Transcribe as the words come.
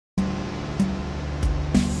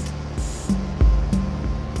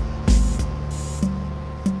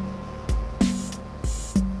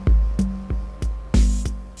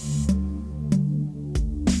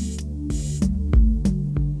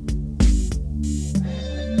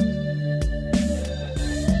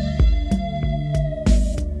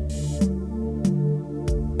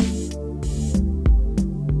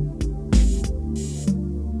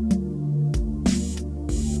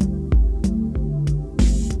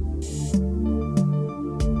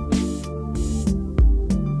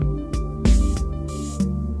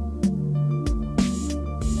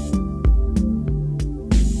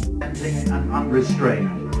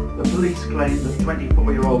claimed that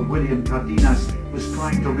 24-year-old William Cardenas was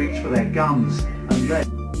trying to reach for their guns and then...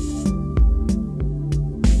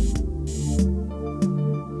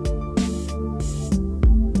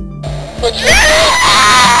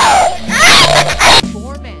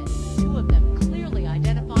 Four men, two of them clearly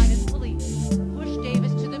identified as police, pushed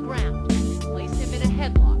Davis to the ground, placed him in a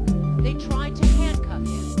headlock. They tried to handcuff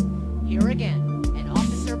him. Here again, an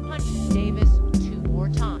officer punches Davis 2 more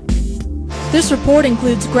times. This report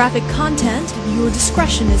includes graphic content. Your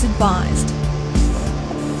discretion is advised.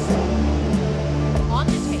 On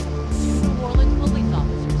the tape, 2 New Orleans police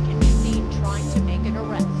officers can be seen trying to make an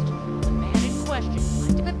arrest. The man in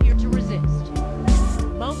question appeared to resist.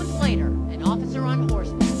 Moments later, an officer on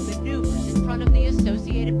horseback maneuvers in front of the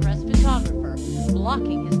Associated Press photographer,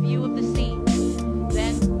 blocking his view of the scene.